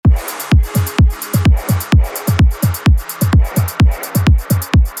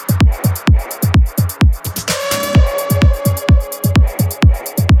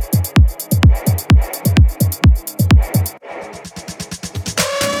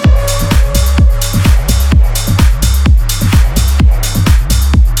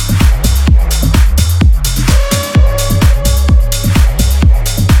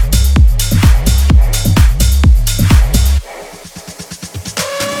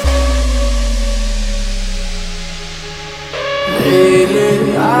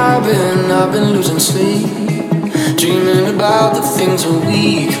I've been losing sleep, dreaming about the things that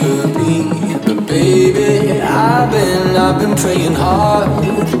we could be. But baby, I've been praying hard.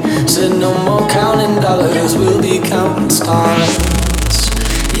 Said no more counting dollars, we'll be counting stars.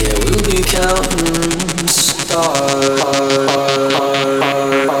 Yeah, we'll be counting stars.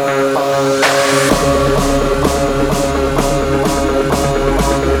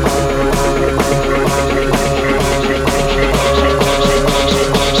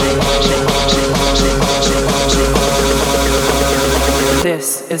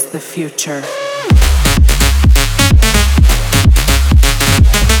 This is the future.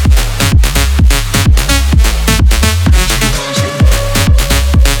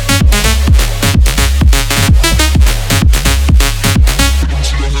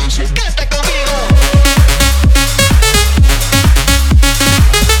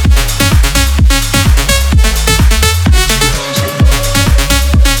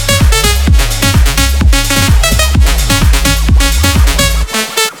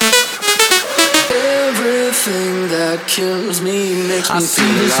 Kills me, makes me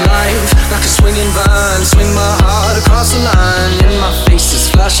feel this life like a swinging vine. Swing my heart across the line. In my face is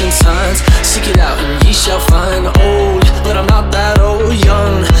flashing signs. Seek it out and ye shall find. Old, but I'm not that old.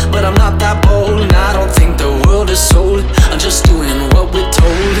 Young, but I'm not that bold. And I don't think the world is sold. I'm just doing what we're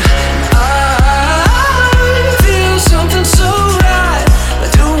told. I feel something so right,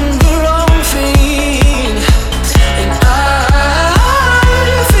 but doing the wrong thing. And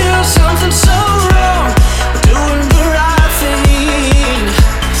I feel something so wrong, but doing the right thing.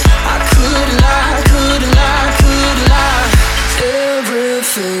 I could lie, could lie, could lie.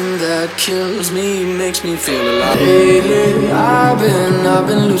 Everything that kills me makes me feel alive. Lately, I've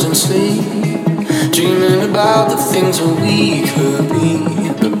been losing sleep, dreaming about the things that we could be.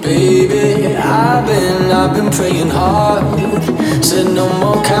 But baby, I've been praying hard. Said no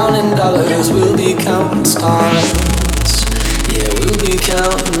more counting dollars, we'll be counting stars. Yeah, we'll be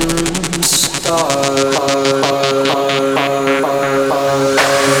counting stars.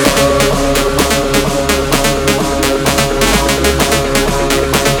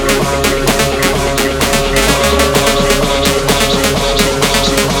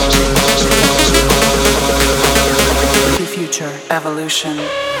 Evolution.